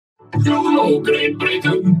Hello, Great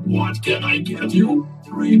Britain. What can I get you?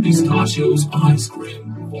 3 pistachios ice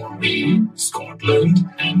cream for me, Scotland,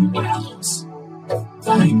 and Wales.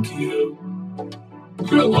 Thank you.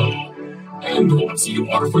 Hello. And what's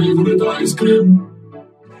your favorite ice cream?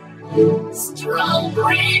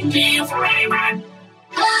 Strawberry tea flavor.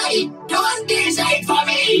 Hey, don't decide for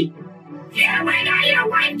me. Yeah, but I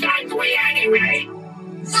one country anyway.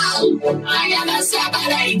 No, I am a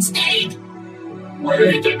separate state.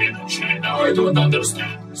 Wait a minute, China, I don't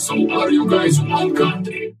understand. So are you guys one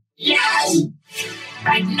country? Yes,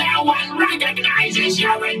 but no one recognizes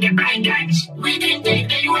your independence. We can take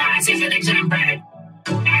the US as an example.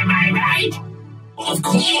 Am I right? Of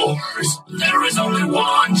course, there is only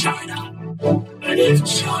one China. And if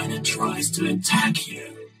China tries to attack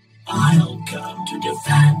you, I'll come to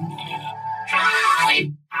defend you.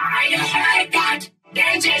 Hi, I heard that.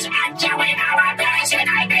 This is actually our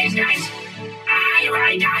personal business.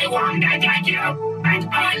 I won't attack you, but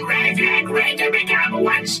unless you agree to become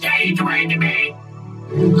one state with me.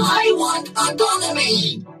 I want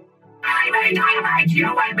autonomy. I'm autonomous, you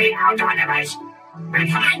will be autonomous. But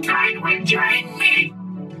Hong Kong will join me.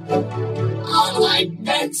 Alright,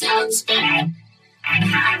 that sounds fair. And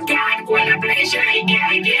Hong Kong will appreciate the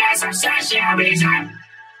ideas of socialism.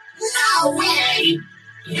 No way!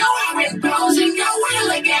 You are imposing your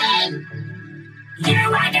will again! You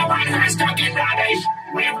are the one who's talking rubbish!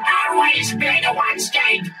 We've always been a one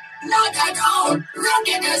state! Not at all! Look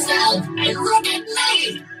at yourself and look at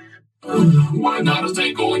me! When are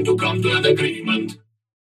they going to come to an agreement?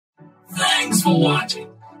 Thanks for watching.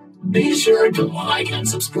 Be sure to like and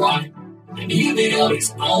subscribe. The new video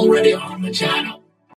is already on the channel.